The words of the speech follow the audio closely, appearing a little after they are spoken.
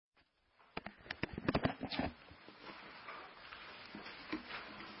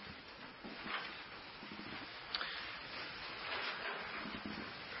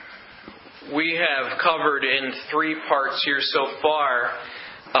We have covered in 3 parts here so far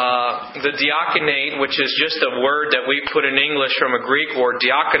the diaconate, which is just a word that we put in English from a Greek word,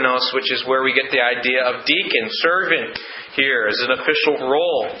 diakonos, which is where we get the idea of deacon, servant here as an official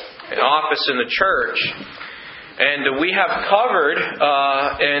role, an office in the church. And we have covered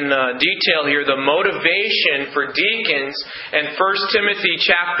in detail here the motivation for deacons in 1 Timothy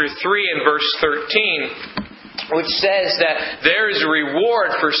chapter 3 and verse 13. Which says that there is a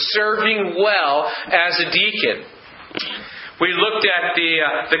reward for serving well as a deacon. We looked at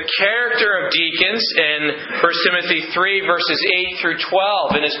the character of deacons in 1 Timothy 3 verses 8 through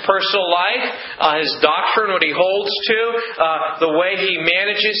 12. In his personal life, his doctrine, what he holds to, the way he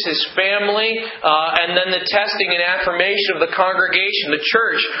manages his family, and then the testing and affirmation of the congregation, the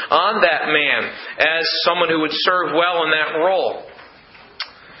church, on that man as someone who would serve well in that role.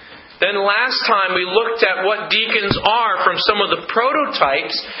 Then last time we looked at what deacons are from some of the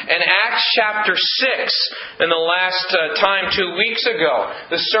prototypes in Acts chapter 6 in the last time 2 weeks ago.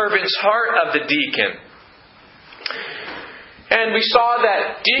 The servant's heart of the deacon. And we saw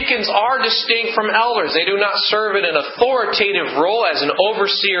that deacons are distinct from elders. They do not serve in an authoritative role as an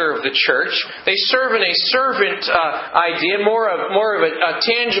overseer of the church. They serve in a servant idea, more of a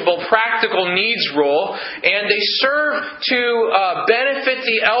tangible, practical needs role. And they serve to benefit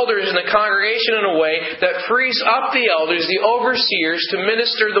the elders in the congregation in a way that frees up the elders, the overseers, to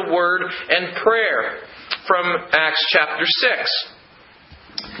minister the word and prayer from Acts chapter 6.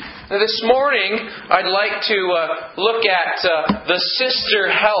 Now this morning, I'd like to look at the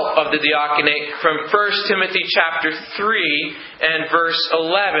sister help of the diaconate from 1 Timothy chapter 3 and verse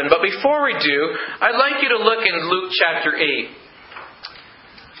 11. But before we do, I'd like you to look in Luke chapter 8.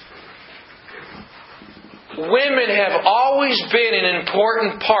 Women have always been an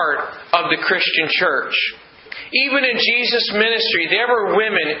important part of the Christian church. Even in Jesus' ministry, there were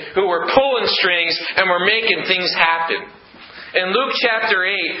women who were pulling strings and were making things happen. In Luke chapter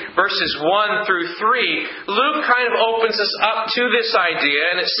 8, verses 1 through 3, Luke kind of opens us up to this idea,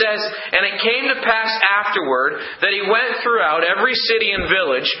 and it says, "And it came to pass afterward that he went throughout every city and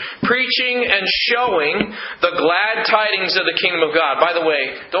village, preaching and showing the glad tidings of the kingdom of God." By the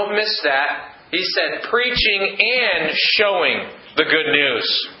way, don't miss that. He said preaching and showing the good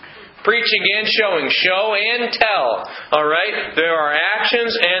news. Preaching and showing. Show and tell. Alright? There are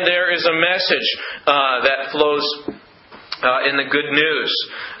actions and there is a message that flows in the good news.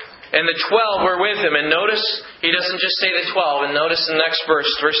 And the 12 were with him. And notice, he doesn't just say the 12. And notice in the next verse,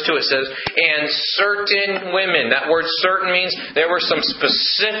 verse 2, it says, "And certain women." That word certain means there were some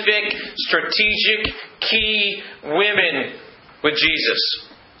specific, strategic, key women with Jesus.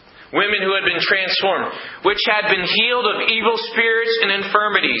 Women who had been transformed, which had been healed of evil spirits and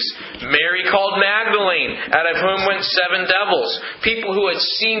infirmities. Mary called Magdalene, out of whom went 7 devils. People who had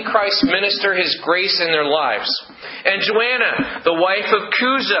seen Christ minister His grace in their lives. And Joanna, the wife of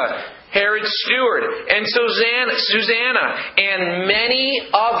Chuza, Herod's steward, and Susanna, and many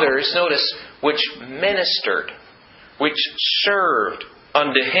others, notice, which ministered, which served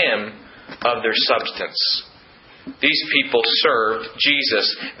unto Him of their substance. These people served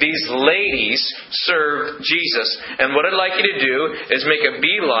Jesus. These ladies served Jesus. And what I'd like you to do is make a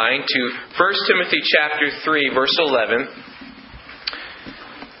beeline to 1 Timothy chapter 3, verse 11.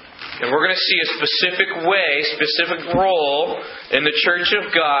 And we're going to see a specific way, specific role in the church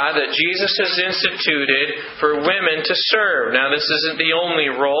of God that Jesus has instituted for women to serve. Now, this isn't the only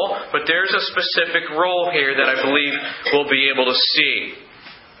role, but there's a specific role here that I believe we'll be able to see.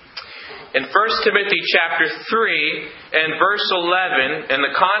 In 1 Timothy chapter 3 and verse 11, in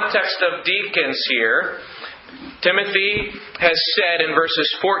the context of deacons here, Timothy has said in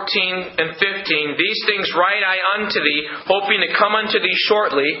verses 14 and 15, "These things write I unto thee, hoping to come unto thee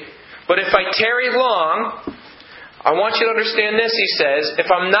shortly. But if I tarry long," I want you to understand this, he says, "if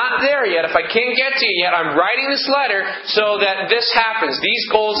I'm not there yet, if I can't get to you yet, I'm writing this letter so that this happens, these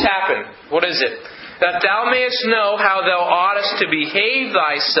goals happen." What is it? "That thou mayest know how thou oughtest to behave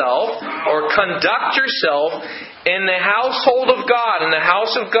thyself," or conduct yourself, "in the household of God," in the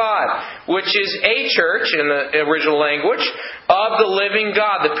house of God, which is a church, in the original language, "of the living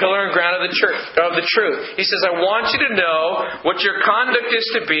God, the pillar and ground of the church, of the truth." He says, I want you to know what your conduct is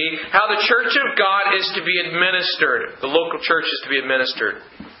to be, how the church of God is to be administered. The local church is to be administered.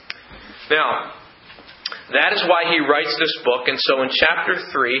 Now, that is why he writes this book. And so in chapter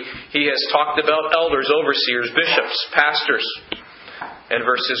 3, he has talked about elders, overseers, bishops, pastors. In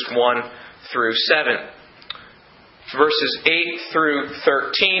verses 1 through 7. Verses 8 through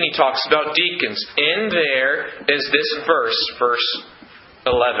 13, he talks about deacons. In there is this verse, verse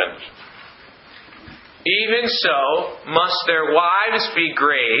 11. "Even so must their wives be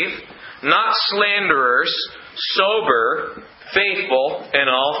grave, not slanderers, sober, faithful in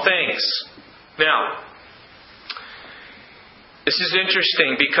all things. Now, this is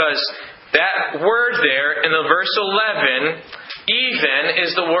interesting because that word there in the verse 11, even,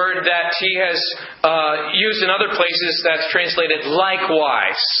 is the word that he has used in other places that's translated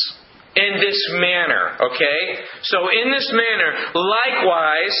likewise. In this manner, okay? So in this manner,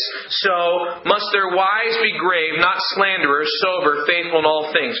 likewise, so must their wives be grave, not slanderers, sober, faithful in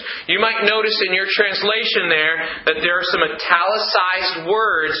all things. You might notice in your translation there that there are some italicized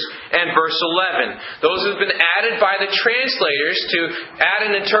words in verse 11. Those have been added by the translators to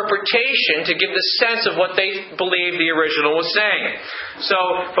add an interpretation to give the sense of what they believe the original was saying. So,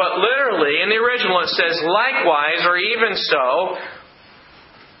 but literally, in the original it says likewise, or even so.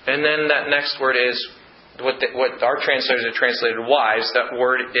 And then that next word is what our translators have translated wives. That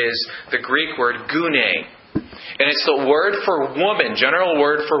word is the Greek word gune. And it's the word for woman, general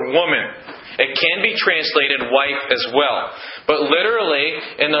word for woman. It can be translated wife as well. But literally,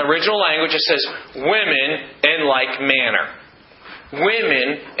 in the original language, it says women in like manner.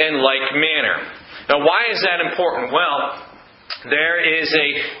 Women in like manner. Now, why is that important? Well, there is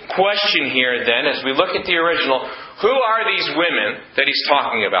a question here then, as we look at the original. Who are these women that he's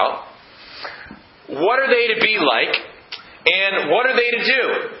talking about? What are they to be like? And what are they to do?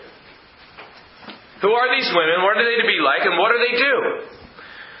 Who are these women? What are they to be like? And what do they do?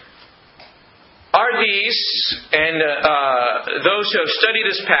 Are these, and those who have studied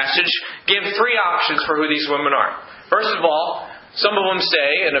this passage, give three options for who these women are. First of all, some of them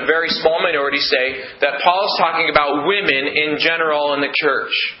say, and a very small minority say, that Paul is talking about women in general in the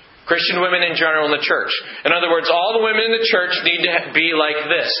church. Christian women in general in the church. In other words, all the women in the church need to be like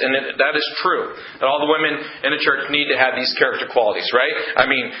this. And that is true. That all the women in the church need to have these character qualities, right? I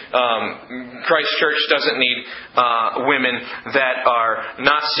mean, Christ Church doesn't need women that are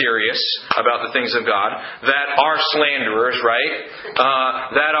not serious about the things of God, that are slanderers, right?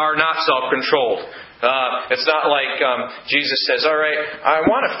 That are not self-controlled. It's not like Jesus says, all right, I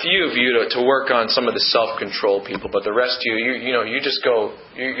want a few of you to work on some of the self-control people, but the rest of you just go,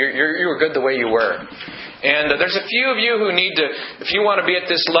 you were good the way you were. And there's a few of you who need to, if you want to be at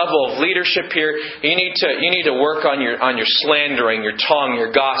this level of leadership here, you need to work on your slandering, your tongue, your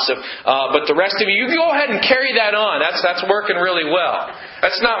gossip. But the rest of you go ahead and carry that on. That's working really well.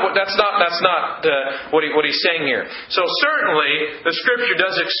 That's not what he's saying here. So certainly the Scripture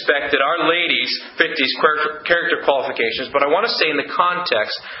does expect that our ladies fit these character qualifications, but I want to say in the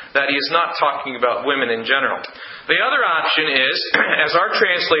context that he is not talking about women in general. The other option is, as our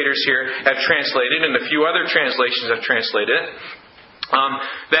translators here have translated, and a few other translations have translated it,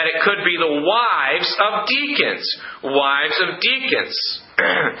 that it could be the wives of deacons. Wives of deacons.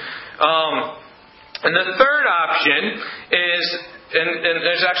 And the third option is, and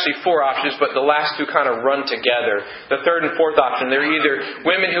there's actually four options, but the last two kind of run together. The third and fourth option, they're either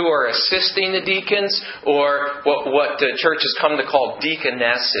women who are assisting the deacons, or what the church has come to call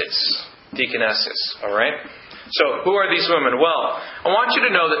deaconesses. Deaconesses, all right? So, who are these women? Well, I want you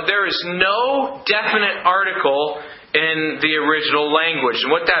to know that there is no definite article in the original language.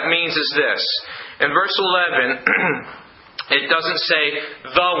 And what that means is this. In verse 11, it doesn't say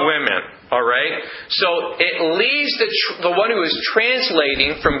the women. All right? So, it leaves the one who is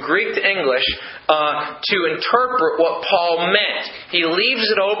translating from Greek to English to interpret what Paul meant. He leaves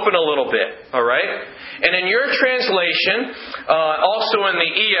it open a little bit. All right? And in your translation, also in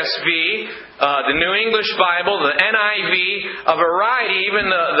the ESV, the New English Bible, the NIV, a variety, even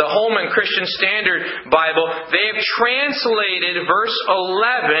the Holman Christian Standard Bible, they have translated verse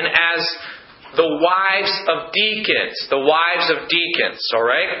 11 as the wives of deacons. The wives of deacons, all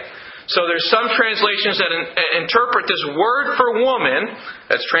right? So there's some translations that interpret this word for woman,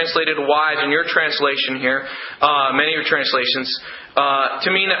 that's translated wives in your translation here, many of your translations, to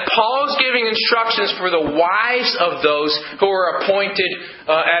mean that Paul is giving instructions for the wives of those who are appointed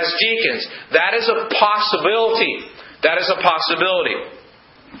as deacons. That is a possibility. That is a possibility.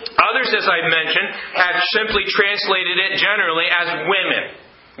 Others, as I mentioned, have simply translated it generally as women.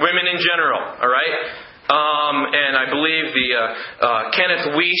 Women in general, all right? And I believe the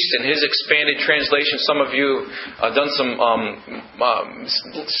Kenneth Wiest in his expanded translation, some of you have done some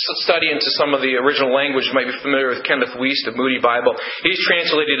study into some of the original language. You might be familiar with Kenneth Wiest, the Moody Bible. He's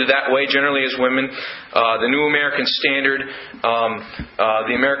translated it that way, generally as women. The New American Standard,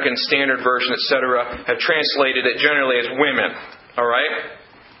 the American Standard Version, etc., have translated it generally as women. All right?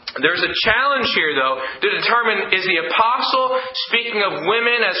 There's a challenge here, though, to determine, is the apostle speaking of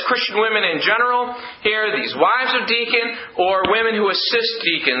women as Christian women in general, here, these wives of deacon, or women who assist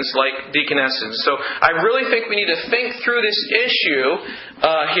deacons like deaconesses? So I really think we need to think through this issue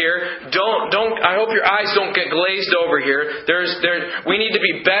here. I hope your eyes don't get glazed over here. We need to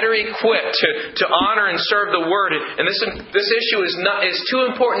be better equipped to honor and serve the Word, and this issue is too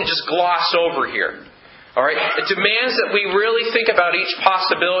important to just gloss over here. All right, it demands that we really think about each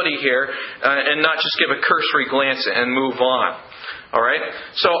possibility here and not just give a cursory glance and move on. All right,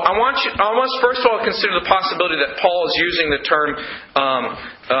 so I want first of all consider the possibility that Paul is using the term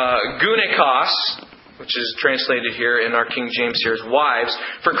gunekos, which is translated here in our King James here as wives,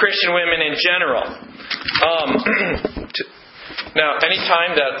 for Christian women in general. Now,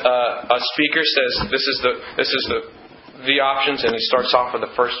 anytime that a speaker says this is the options, and he starts off with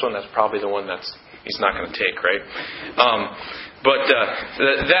the first one, that's probably the one he's not going to take, right? But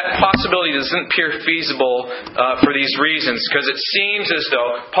that possibility doesn't appear feasible for these reasons, because it seems as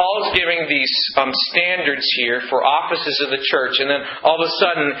though Paul is giving these standards here for offices of the church, and then all of a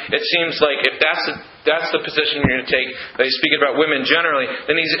sudden it seems like if that's the position you're going to take, that he's speaking about women generally,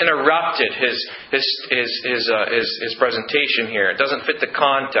 then he's interrupted his presentation here. It doesn't fit the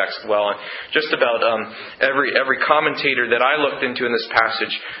context well. And just about every commentator that I looked into in this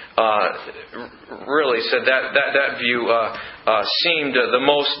passage really said that view seemed the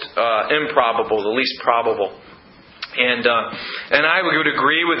most improbable, the least probable. And I would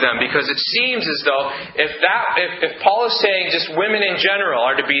agree with them, because it seems as though if Paul is saying just women in general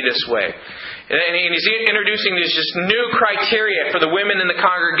are to be this way, and he's introducing these just new criteria for the women in the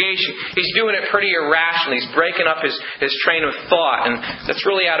congregation, he's doing it pretty irrationally. He's breaking up his train of thought, and that's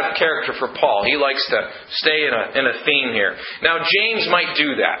really out of character for Paul. He likes to stay in a theme here. Now, James might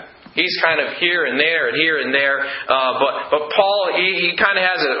do that. He's kind of here and there and here and there, but Paul, he kind of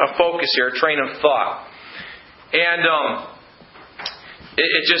has a focus here, a train of thought. And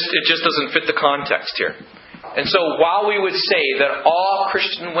it just doesn't fit the context here. And so while we would say that all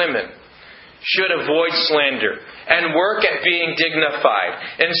Christian women should avoid slander and work at being dignified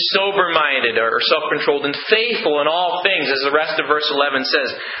and sober-minded or self-controlled and faithful in all things, as the rest of verse 11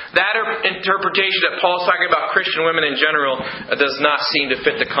 says, that interpretation that Paul's talking about Christian women in general does not seem to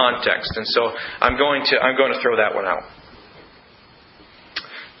fit the context. And so I'm going to throw that one out.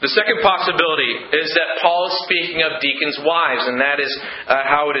 The second possibility is that Paul is speaking of deacons' wives, and that is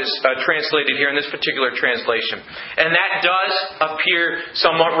how it is translated here in this particular translation. And that does appear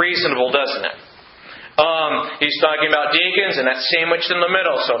somewhat reasonable, doesn't it? He's talking about deacons, and that's sandwiched in the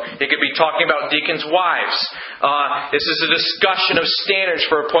middle, so he could be talking about deacons' wives. This is a discussion of standards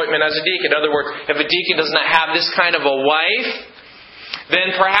for appointment as a deacon. In other words, if a deacon does not have this kind of a wife,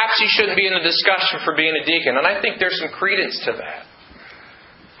 then perhaps he shouldn't be in the discussion for being a deacon. And I think there's some credence to that.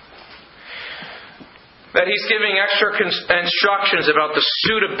 That he's giving extra instructions about the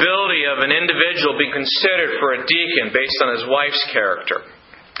suitability of an individual being considered for a deacon based on his wife's character.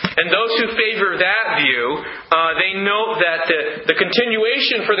 And those who favor that view, they note that the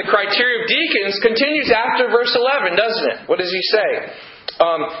continuation for the criteria of deacons continues after verse 11, doesn't it? What does he say?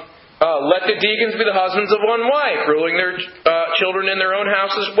 Let the deacons be the husbands of one wife, ruling their children in their own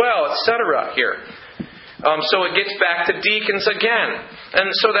house as well, etc. here. So it gets back to deacons again. And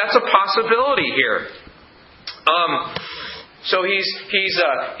so that's a possibility here. So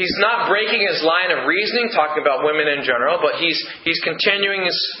he's not breaking his line of reasoning, talking about women in general, but he's continuing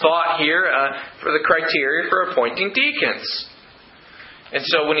his thought here for the criteria for appointing deacons. And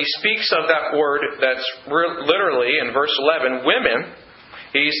so when he speaks of that word that's literally in verse 11, women,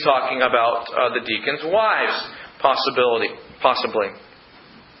 he's talking about the deacons' wives, possibly.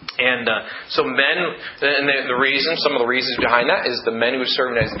 And so men, and some of the reasons behind that is the men who are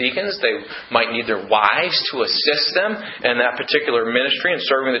serving as deacons, they might need their wives to assist them in that particular ministry and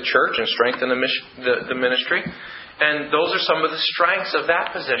serving the church and strengthen the ministry. And those are some of the strengths of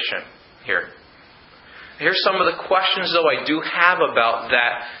that position here. Here's some of the questions, though, I do have about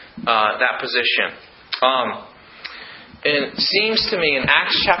that position. And it seems to me in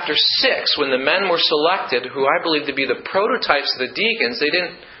Acts chapter 6, when the men were selected, who I believe to be the prototypes of the deacons, they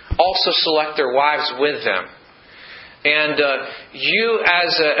didn't also select their wives with them. And you,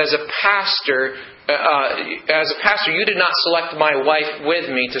 as a pastor, you did not select my wife with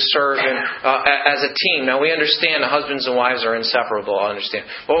me to serve as a team. Now we understand that husbands and wives are inseparable. I understand,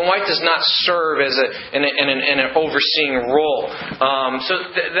 but my wife does not serve as in an overseeing role. So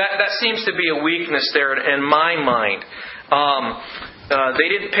that seems to be a weakness there in my mind. They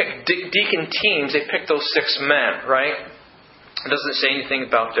didn't pick deacon teams; they picked those 6 men, right? It doesn't say anything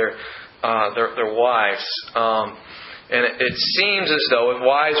about their wives. And it seems as though if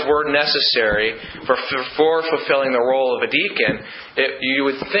wives were necessary for fulfilling the role of a deacon, you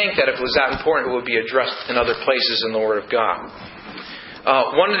would think that if it was that important, it would be addressed in other places in the Word of God.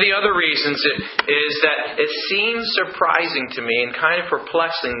 One of the other reasons is that it seems surprising to me and kind of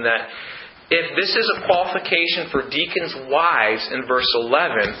perplexing that if this is a qualification for deacons' wives in verse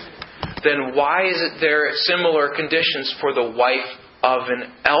 11, then why is it there similar conditions for the wife of an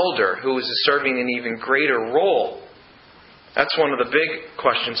elder who is serving an even greater role? That's one of the big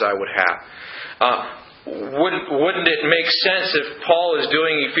questions I would have. Wouldn't it make sense if Paul is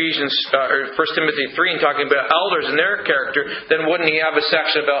doing 1 Timothy 3 and talking about elders and their character, then wouldn't he have a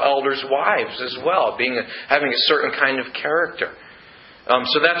section about elders' wives as well, having a certain kind of character?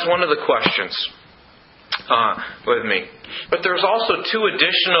 So that's one of the questions with me. But there's also two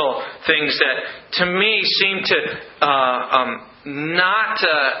additional things that to me seem to not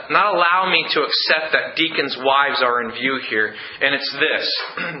allow me to accept that deacons' wives are in view here. And it's this.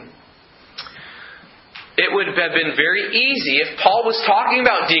 It would have been very easy if Paul was talking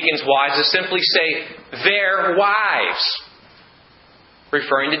about deacons' wives to simply say, their wives.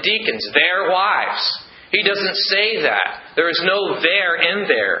 Referring to deacons, their wives. He doesn't say that. There is no there in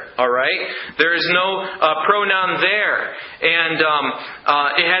there. All right? There is no pronoun there. And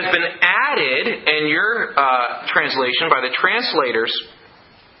it has been added in your translation by the translators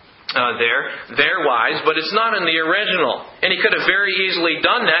their wives, but it's not in the original. And he could have very easily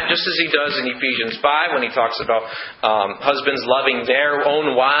done that, just as he does in Ephesians 5 when he talks about husbands loving their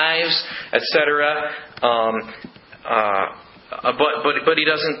own wives, etc. But he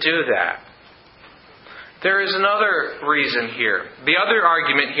doesn't do that. There is another reason here. The other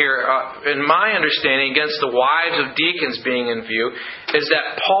argument here, in my understanding, against the wives of deacons being in view, is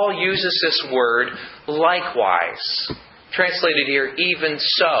that Paul uses this word, likewise. Translated here, even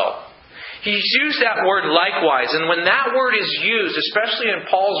so. He's used that word likewise, and when that word is used, especially in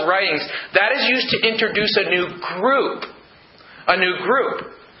Paul's writings, that is used to introduce a new group. A new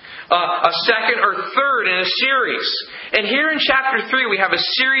group. A second or third in a series. And here in chapter 3 we have a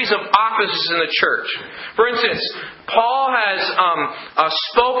series of offices in the church. For instance, Paul has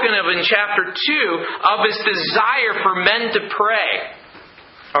spoken of in chapter 2 of his desire for men to pray.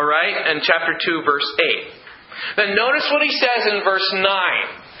 Alright? In chapter 2 verse 8. Then notice what he says in verse 9.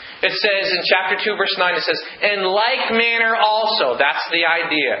 It says in chapter 2 verse 9, it says, in like manner also. That's the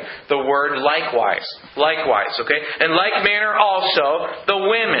idea. The word likewise. Likewise, okay? In like manner also, the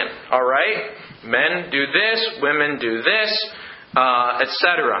women. Alright? Men do this, women do this,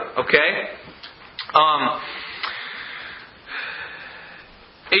 etc. Okay?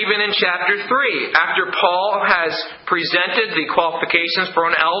 Even in chapter 3, after Paul has presented the qualifications for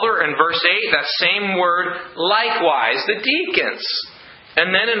an elder in verse 8, that same word, likewise, the deacons.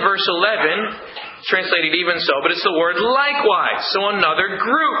 And then in verse 11, translated even so, but it's the word likewise. So another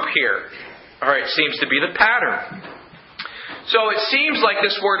group here. Alright, seems to be the pattern. So it seems like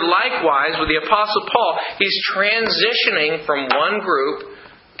this word likewise with the Apostle Paul, he's transitioning from one group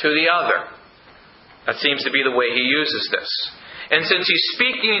to the other. That seems to be the way he uses this. And since he's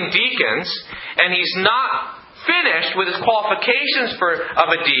speaking in deacons, and he's not finished with his qualifications of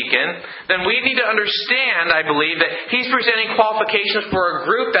a deacon, then we need to understand, I believe, that he's presenting qualifications for a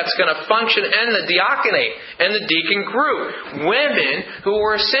group that's going to function in the diaconate, and the deacon group. Women who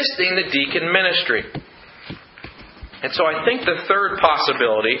are assisting the deacon ministry. And so I think the third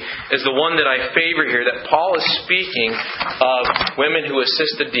possibility is the one that I favor here, that Paul is speaking of women who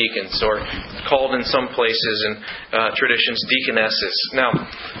assist the deacons, or called in some places in traditions deaconesses. Now,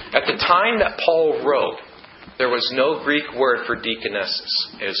 at the time that Paul wrote, there was no Greek word for deaconesses.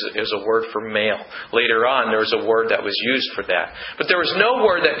 It was a word for male. Later on, there was a word that was used for that. But there was no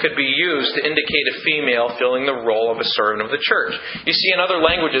word that could be used to indicate a female filling the role of a servant of the church. You see, in other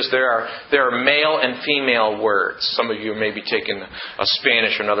languages, there are male and female words. Some of you may be taking a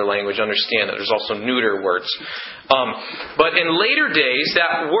Spanish or another language, understand that there's also neuter words. But in later days,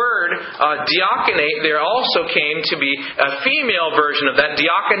 that word, diaconate, there also came to be a female version of that,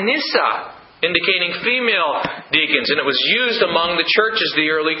 diakonissa, indicating female deacons, and it was used among the churches, the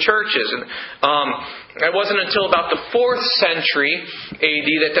early churches. And it wasn't until about the 4th century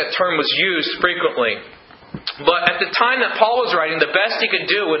AD that term was used frequently. But at the time that Paul was writing, the best he could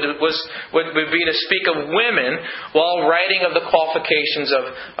do would be to speak of women while writing of the qualifications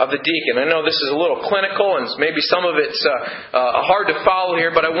of the deacon. I know this is a little clinical, and maybe some of it's hard to follow here,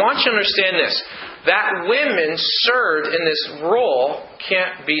 but I want you to understand this. That women served in this role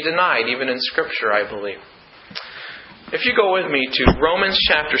can't be denied, even in Scripture, I believe. If you go with me to Romans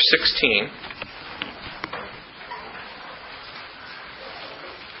chapter 16.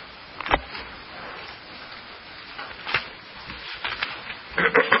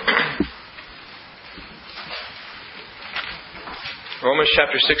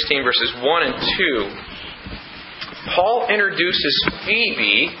 chapter 16, verses 1 and 2, Paul introduces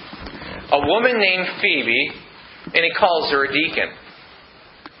Phoebe, a woman named Phoebe, and he calls her a deacon.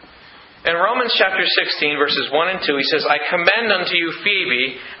 In Romans chapter 16, verses 1 and 2, he says, I commend unto you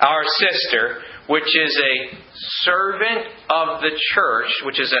Phoebe, our sister, which is a servant of the church,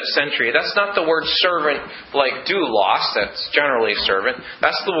 which is at Cenchrea. That's not the word servant like doulos, that's generally servant.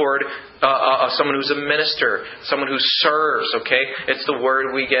 That's the word of someone who's a minister, someone who serves, okay? It's the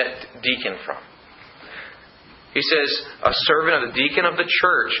word we get deacon from. He says, a servant of the deacon of the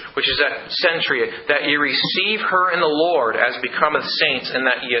church, which is at Cenchrea, that ye receive her in the Lord as becometh saints, and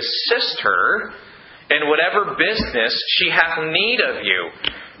that ye assist her in whatever business she hath need of you.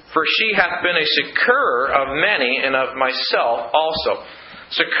 For she hath been a succorer of many, and of myself also.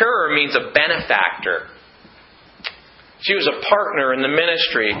 Succorer means a benefactor. She was a partner in the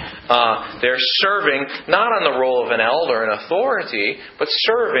ministry. They're serving not on the role of an elder and authority, but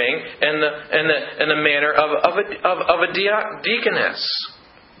serving in the manner of a deaconess.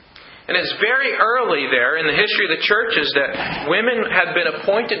 And it's very early there in the history of the churches that women had been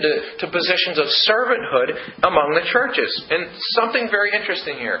appointed to positions of servanthood among the churches. And something very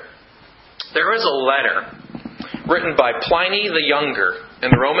interesting here. There is a letter written by Pliny the Younger in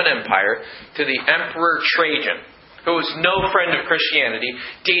the Roman Empire to the Emperor Trajan, who was no friend of Christianity,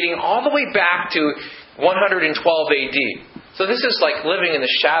 dating all the way back to 112 AD. So this is like living in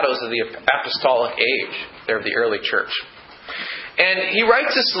the shadows of the apostolic age there of the early church. And he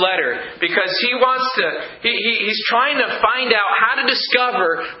writes this letter because he wants to, he's trying to find out how to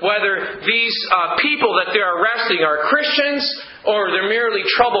discover whether these people that they're arresting are Christians or they're merely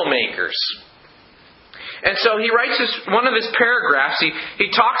troublemakers. And so he writes one of his paragraphs, he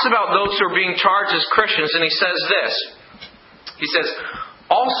talks about those who are being charged as Christians, and he says this. He says,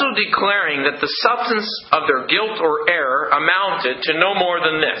 also declaring that the substance of their guilt or error amounted to no more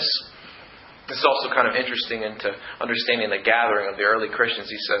than this. This is also kind of interesting into understanding the gathering of the early Christians.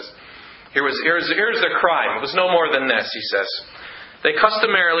 He says, here's their crime. It was no more than this, he says. They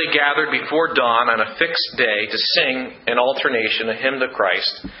customarily gathered before dawn on a fixed day to sing in alternation a hymn to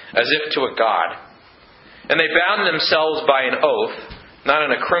Christ, as if to a God. And they bound themselves by an oath, not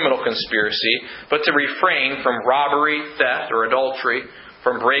in a criminal conspiracy, but to refrain from robbery, theft, or adultery,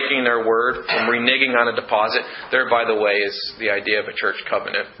 from breaking their word, from reneging on a deposit. There, by the way, is the idea of a church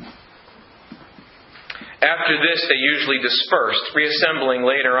covenant. After this, they usually dispersed, reassembling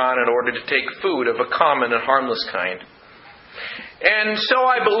later on in order to take food of a common and harmless kind. And so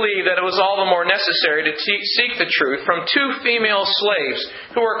I believe that it was all the more necessary to seek the truth from two female slaves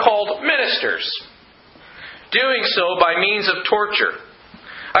who were called ministers, doing so by means of torture.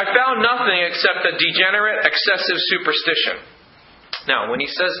 I found nothing except a degenerate, excessive superstition. Now, when he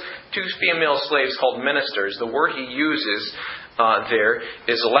says two female slaves called ministers, the word he uses there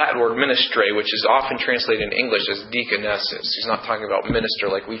is a Latin word ministre, which is often translated in English as deaconesses. He's not talking about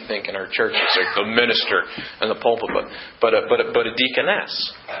minister like we think in our churches, like the minister and the pulpit, but a deaconess.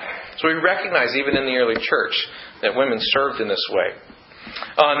 So we recognize even in the early church that women served in this way.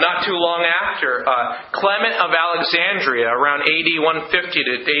 Not too long after, Clement of Alexandria, around AD 150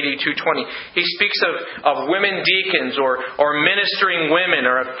 to AD 220, he speaks of women deacons or ministering women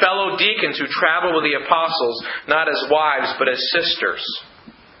or fellow deacons who travel with the apostles, not as wives but as sisters.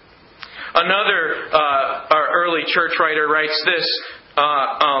 Another early church writer writes this.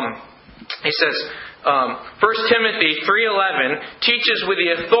 He says, 1 Timothy 3:11 teaches with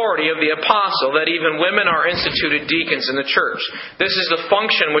the authority of the apostle that even women are instituted deacons in the church. This is the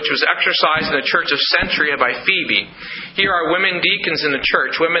function which was exercised in the church of Cenchrea by Phoebe. Here are women deacons in the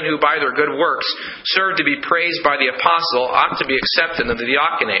church, women who by their good works serve to be praised by the apostle, ought to be accepted in the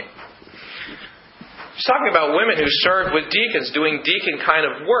diaconate. He's talking about women who served with deacons, doing deacon kind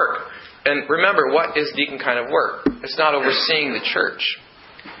of work. And remember, what is deacon kind of work? It's not overseeing the church.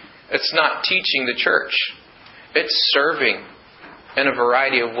 It's not teaching the church. It's serving in a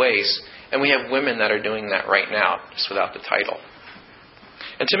variety of ways. And we have women that are doing that right now, just without the title.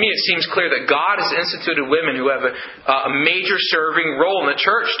 And to me it seems clear that God has instituted women who have a major serving role in the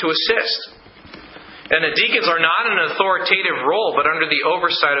church to assist. And the deacons are not in an authoritative role, but under the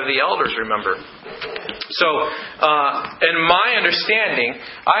oversight of the elders, remember. So, in my understanding,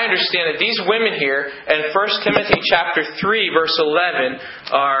 I understand that these women here in 1 Timothy chapter 3, verse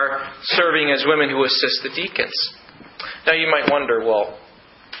 11, are serving as women who assist the deacons. Now you might wonder, well,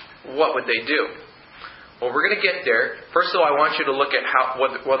 what would they do? Well, we're going to get there. First of all, I want you to look at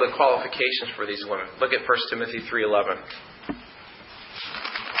what are the qualifications for these women. Look at 1 Timothy 3:11.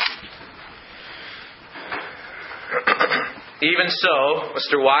 Even so,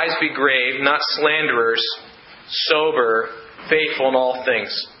 Mr. Wise be grave, not slanderers, sober, faithful in all things.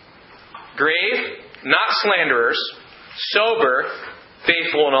 Grave, not slanderers. Sober,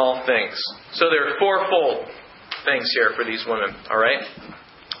 faithful in all things. So there are fourfold things here for these women. Alright?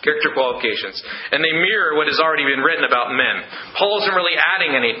 Character qualifications. And they mirror what has already been written about men. Paul isn't really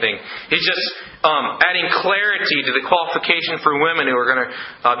adding anything. He's just adding clarity to the qualification for women who are going to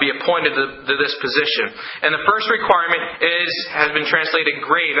be appointed to this position. And the first requirement has been translated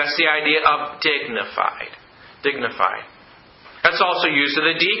grave. That's the idea of dignified. Dignified. That's also used of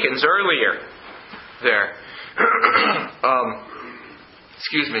the deacons earlier there.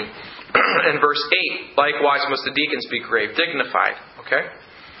 Excuse me. In verse 8, likewise must the deacons be grave, dignified. Okay?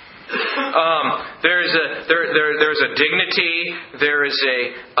 There's a dignity.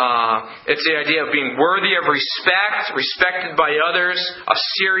 It's the idea of being worthy of respect, respected by others, a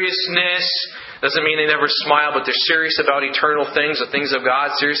seriousness. Doesn't mean they never smile, but they're serious about eternal things, the things of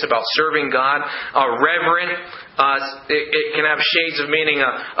God, serious about serving God. Reverent. It can have shades of meaning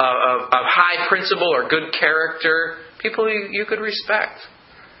of high principle or good character. People you could respect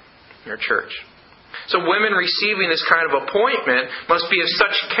in your church. So women receiving this kind of appointment must be of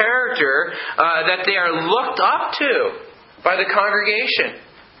such character that they are looked up to by the congregation.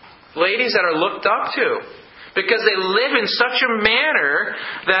 Ladies that are looked up to. Because they live in such a manner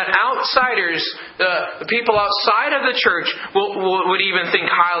that outsiders, the people outside of the church, would even think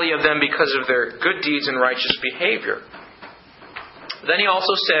highly of them because of their good deeds and righteous behavior. Then he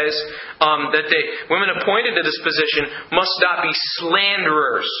also says that women appointed to this position must not be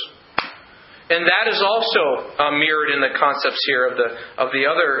slanderers. And that is also mirrored in the concepts here of the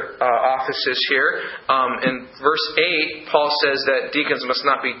other offices here. In verse 8, Paul says that deacons must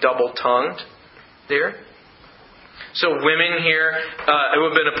not be double-tongued there. So women here who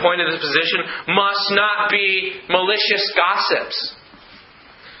have been appointed to this position must not be malicious gossips.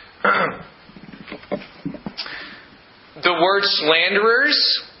 The word slanderers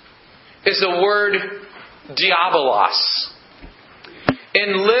is the word diabolos.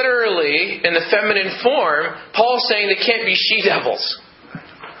 And literally, in the feminine form, Paul's saying they can't be she-devils.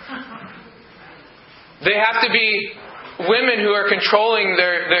 They have to be women who are controlling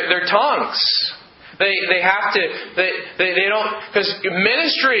their tongues. They have to, they don't, because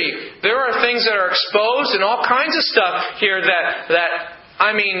ministry, there are things that are exposed and all kinds of stuff here that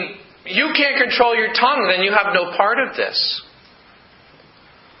you can't control your tongue, then you have no part of this.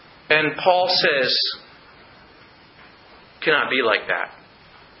 And Paul says, cannot be like that.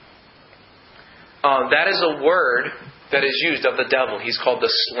 That is a word that is used of the devil. He's called the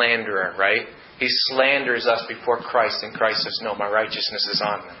slanderer, right? He slanders us before Christ, and Christ says, no, my righteousness is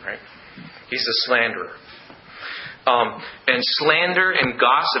on them, right? He's the slanderer. And slander and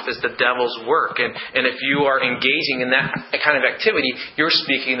gossip is the devil's work. And if you are engaging in that kind of activity, you're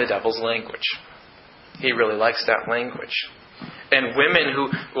speaking the devil's language. He really likes that language. And women who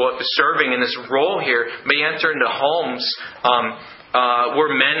are serving in this role here may enter into homes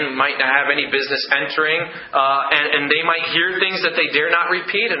where men might not have any business entering, and they might hear things that they dare not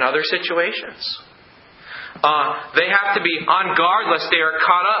repeat in other situations. They have to be on guard lest they are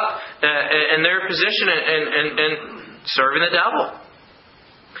caught up in their position and serving the devil.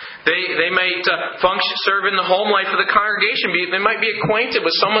 They might serve in the home life of the congregation. They might be acquainted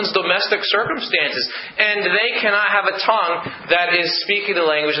with someone's domestic circumstances, and they cannot have a tongue that is speaking the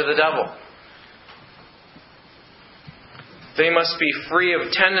language of the devil. They must be free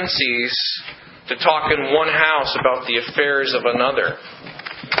of tendencies to talk in one house about the affairs of another.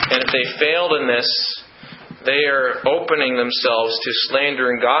 And if they failed in this, they are opening themselves to slander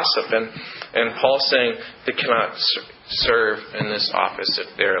and gossip. And Paul's saying they cannot serve in this office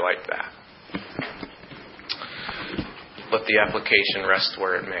if they're like that. Let the application rest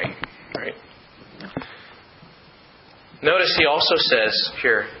where it may. Right? Notice he also says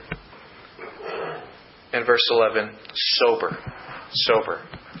here in verse 11, sober. Sober.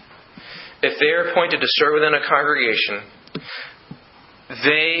 If they are appointed to serve within a congregation,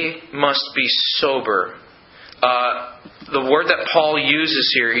 they must be sober. The word that Paul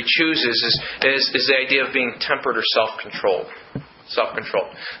uses here, he chooses, is the idea of being tempered or self-controlled.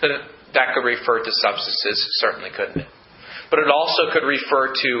 Self-controlled. That could refer to substances, certainly couldn't it? But it also could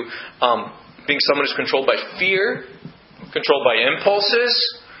refer to being someone who's controlled by fear, controlled by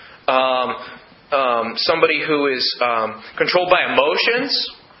impulses, somebody who is controlled by emotions.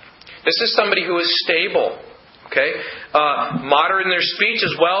 This is somebody who is stable. Okay? Moderate in their speech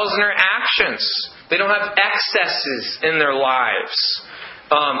as well as in their actions. They don't have excesses in their lives.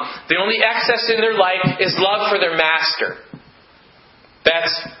 The only excess in their life is love for their master.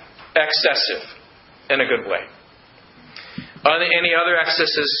 That's excessive in a good way. Any other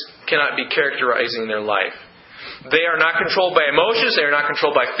excesses cannot be characterizing their life. They are not controlled by emotions. They are not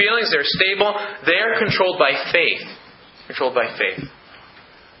controlled by feelings. They're stable. They are controlled by faith. Controlled by faith.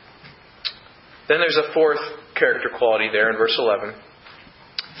 Then there's a fourth character quality there in verse 11.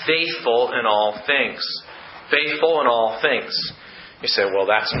 Faithful in all things. Faithful in all things. You say, well,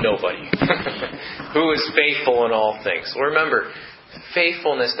 that's nobody. Who is faithful in all things? Well, remember,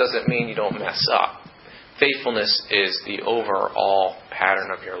 faithfulness doesn't mean you don't mess up. Faithfulness is the overall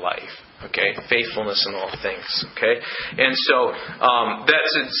pattern of your life. Okay? Faithfulness in all things. Okay? And so,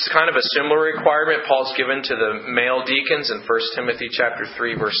 it's kind of a similar requirement Paul's given to the male deacons in 1 Timothy chapter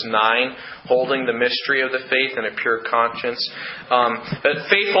 3, verse 9, holding the mystery of the faith and a pure conscience. But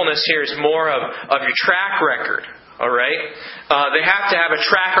faithfulness here is more of your track record. Alright? They have to have a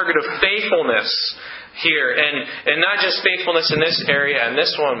track record of faithfulness here. And not just faithfulness in this area, and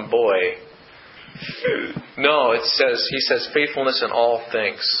this one, boy. No, he says faithfulness in all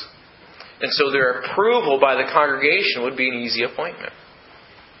things. And so their approval by the congregation would be an easy appointment.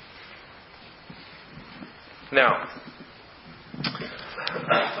 Now,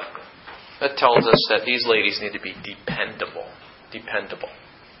 that tells us that these ladies need to be dependable. Dependable.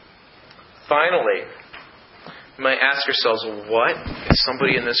 Finally, we might ask ourselves, what does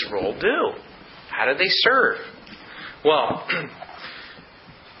somebody in this role do? How do they serve? Well,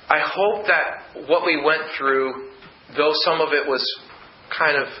 I hope that what we went through, though some of it was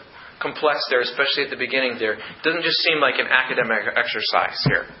kind of complex there, especially at the beginning there, doesn't just seem like an academic exercise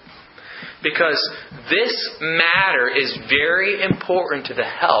here. Because this matter is very important to the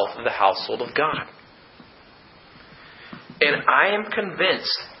health of the household of God. And I am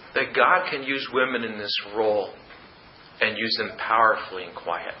convinced that God can use women in this role and use them powerfully and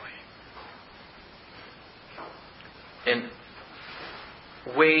quietly. In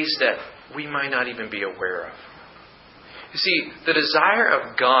ways that we might not even be aware of. You see, the desire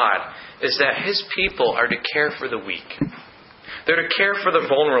of God is that His people are to care for the weak. They're to care for the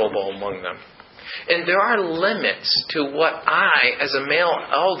vulnerable among them. And there are limits to what I, as a male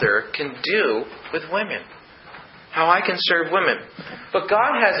elder, can do with women. How I can serve women. But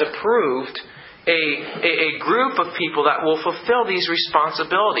God has approved a group of people that will fulfill these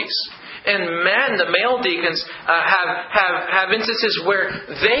responsibilities. And men, the male deacons, have instances where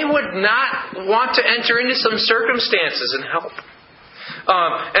they would not want to enter into some circumstances and help.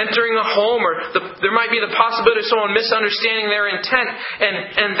 Entering a home, or there might be the possibility of someone misunderstanding their intent.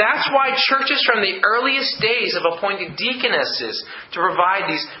 And that's why churches from the earliest days have appointed deaconesses to provide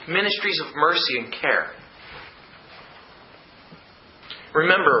these ministries of mercy and care.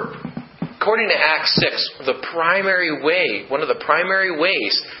 Remember, according to Acts 6, one of the primary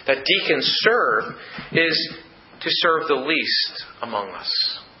ways that deacons serve is to serve the least among us.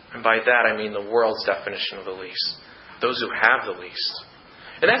 And by that I mean the world's definition of the least. Those who have the least.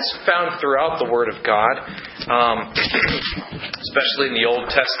 And that's found throughout the Word of God, especially in the Old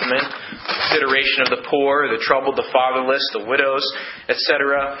Testament. Consideration of the poor, the troubled, the fatherless, the widows,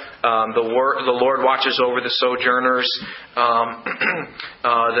 etc. The Lord watches over the sojourners,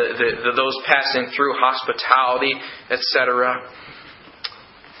 those passing through, hospitality, etc.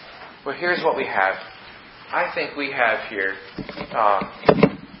 Well, here's what we have. I think we have here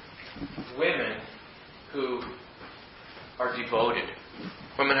women who are devoted.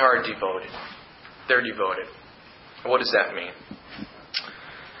 Women who are devoted. They're devoted. What does that mean?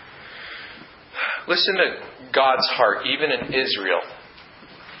 Listen to God's heart, even in Israel,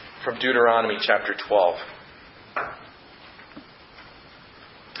 from Deuteronomy chapter 12.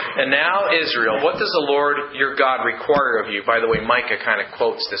 And now, Israel, what does the Lord your God require of you? By the way, Micah kind of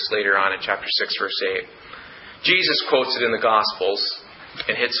quotes this later on in chapter 6, verse 8. Jesus quotes it in the Gospels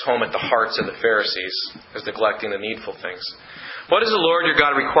and hits home at the hearts of the Pharisees as neglecting the needful things. What does the Lord your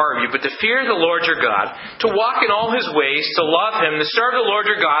God require of you but to fear the Lord your God, to walk in all His ways, to love Him, to serve the Lord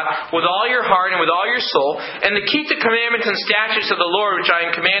your God with all your heart and with all your soul, and to keep the commandments and statutes of the Lord which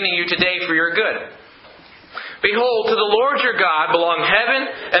I am commanding you today for your good? Behold, to the Lord your God belong heaven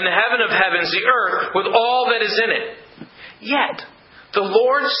and the heaven of heavens, the earth with all that is in it. Yet the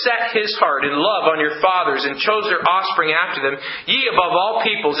Lord set His heart in love on your fathers and chose their offspring after them, ye above all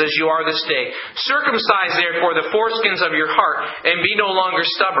peoples as you are this day. Circumcise therefore the foreskins of your heart and be no longer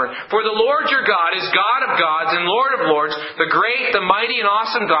stubborn. For the Lord your God is God of gods and Lord of lords, the great, the mighty and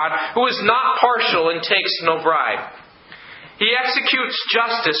awesome God, who is not partial and takes no bribe. He executes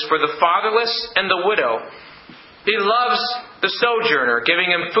justice for the fatherless and the widow. He loves the sojourner, giving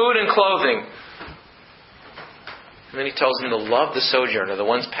him food and clothing. And then He tells them to love the sojourner, the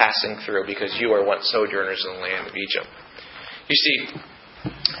ones passing through, because you are once sojourners in the land of Egypt. You see,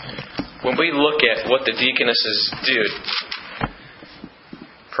 when we look at what the deaconesses do,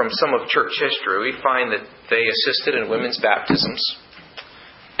 from some of church history, we find that they assisted in women's baptisms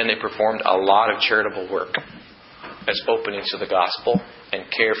and they performed a lot of charitable work as openings to the gospel and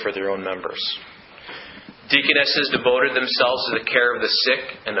care for their own members. Deaconesses devoted themselves to the care of the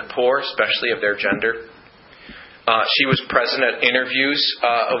sick and the poor, especially of their gender. She was present at interviews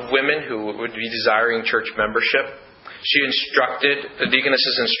of women who would be desiring church membership. The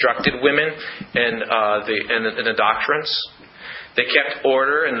deaconesses instructed women in the doctrines. They kept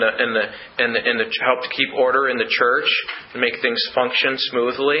order and helped keep order in the church and make things function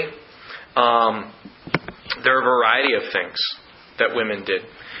smoothly. There are a variety of things that women did.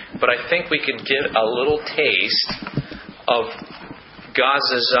 But I think we could get a little taste of God's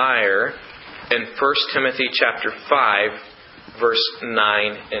desire in 1 Timothy chapter 5, verse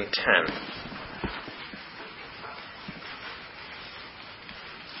 9 and 10.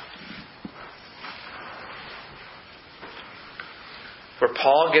 Where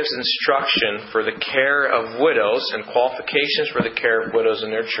Paul gives instruction for the care of widows and qualifications for the care of widows in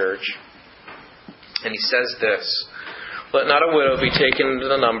their church. And he says this: "Let not a widow be taken into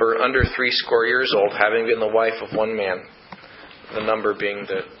the number under 80 years old, having been the wife of one man." The number being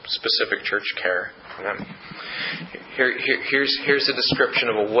the specific church care. Here's a description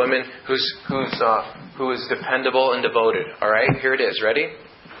of a woman who is dependable and devoted. All right, here it is. Ready?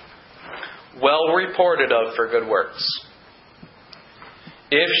 "Well reported of for good works.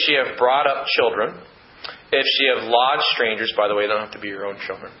 If she have brought up children, if she have lodged strangers," by the way, they don't have to be your own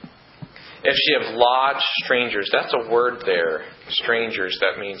children. "If she have lodged strangers," that's a word there. Strangers,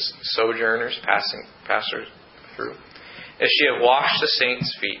 that means sojourners, passers through. "If she have washed the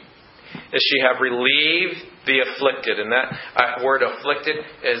saints' feet, if she have relieved the afflicted," and that word afflicted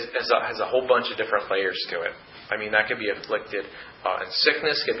has a whole bunch of different layers to it. I mean, that could be afflicted in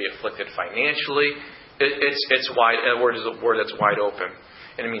sickness, could be afflicted financially. It's wide. A word is a word that's wide open,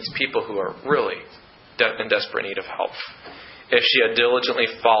 and it means people who are really in desperate need of help. "If she had diligently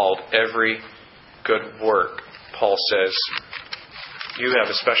followed every good work," Paul says, you have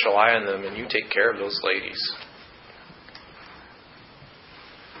a special eye on them and you take care of those ladies.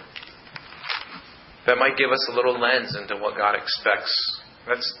 That might give us a little lens into what God expects.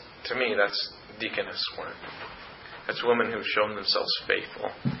 To me, that's deaconess work. That's women who've shown themselves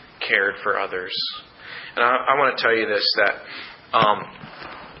faithful, cared for others. And I want to tell you this, that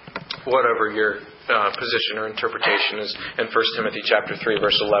whatever your position or interpretation is in 1 Timothy chapter 3,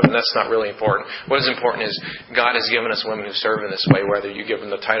 verse 11, that's not really important. What is important is God has given us women who serve in this way, whether you give them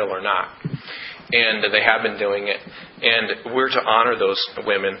the title or not. And they have been doing it. And we're to honor those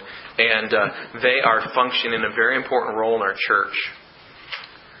women. And they are functioning in a very important role in our church.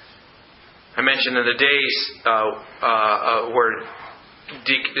 I mentioned in the days where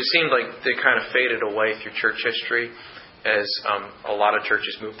it seemed like they kind of faded away through church history as a lot of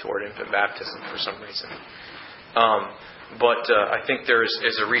churches moved toward infant baptism for some reason. But I think there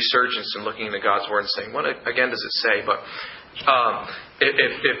is a resurgence in looking into God's Word and saying, what again does it say? But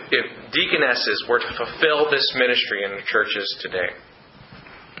if deaconesses were to fulfill this ministry in the churches today,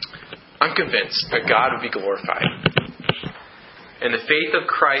 I'm convinced that God would be glorified. And the faith of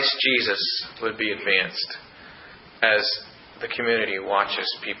Christ Jesus would be advanced as the community watches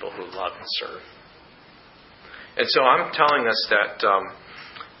people who love and serve. And so I'm telling us that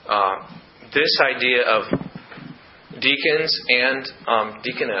this idea of deacons and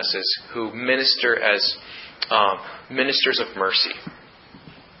deaconesses who minister as ministers of mercy.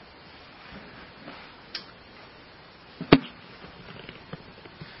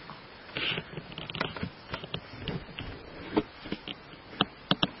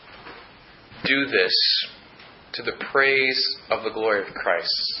 Do this to the praise of the glory of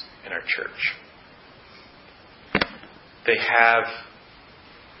Christ in our church. They have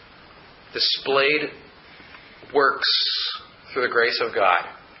displayed works through the grace of God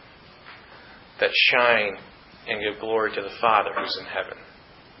that shine and give glory to the Father who's in heaven.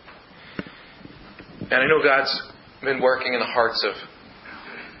 And I know God's been working in the hearts of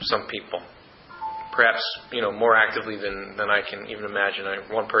some people. Perhaps, more actively than I can even imagine. I heard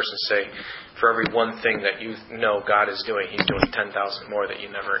one person say, for every one thing that you know God is doing, He's doing 10,000 more that you're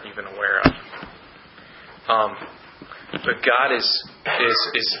never even aware of. But God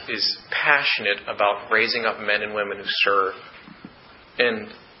is passionate about raising up men and women who serve in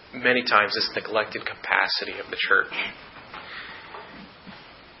many times this neglected capacity of the church.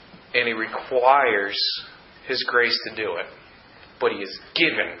 And He requires His grace to do it. But He has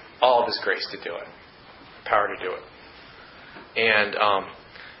given all of His grace to do it. Power to do it. And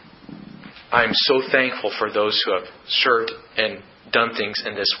I'm so thankful for those who have served and done things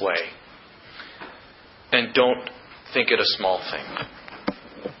in this way. And don't think it a small thing.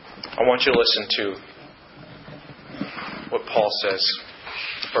 I want you to listen to what Paul says,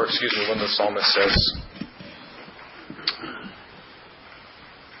 or what the psalmist says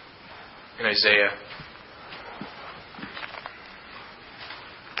in Isaiah.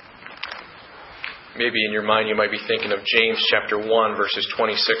 Maybe in your mind you might be thinking of James chapter 1, verses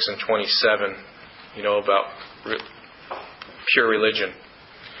 26 and 27, about pure religion.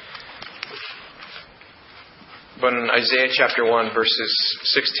 But in Isaiah chapter 1, verses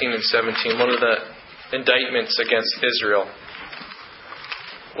 16 and 17, one of the indictments against Israel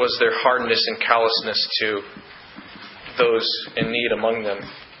was their hardness and callousness to those in need among them.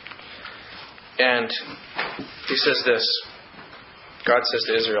 And he says this, God says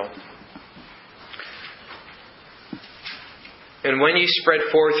to Israel, "And when ye spread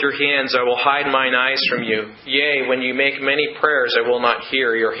forth your hands, I will hide mine eyes from you. Yea, when you make many prayers, I will not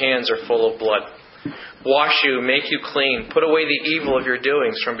hear. Your hands are full of blood. Wash you, make you clean. Put away the evil of your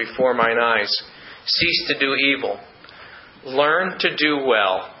doings from before mine eyes. Cease to do evil. Learn to do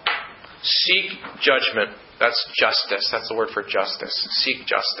well. Seek judgment." That's justice. That's the word for justice. Seek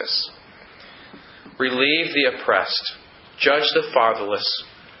justice. "Relieve the oppressed. Judge the fatherless.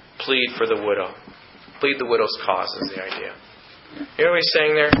 Plead for the widow." Plead the widow's cause is the idea. You know what he's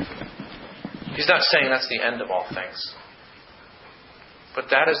saying there? He's not saying that's the end of all things. But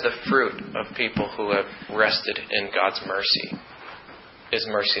that is the fruit of people who have rested in God's mercy, is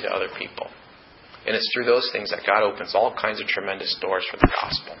mercy to other people. And it's through those things that God opens all kinds of tremendous doors for the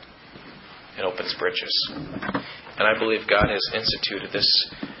gospel and opens bridges. And I believe God has instituted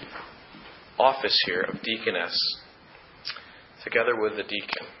this office here of deaconess together with the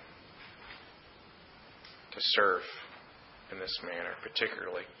deacon to serve in this manner,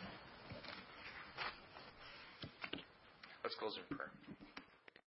 particularly. Let's close in prayer.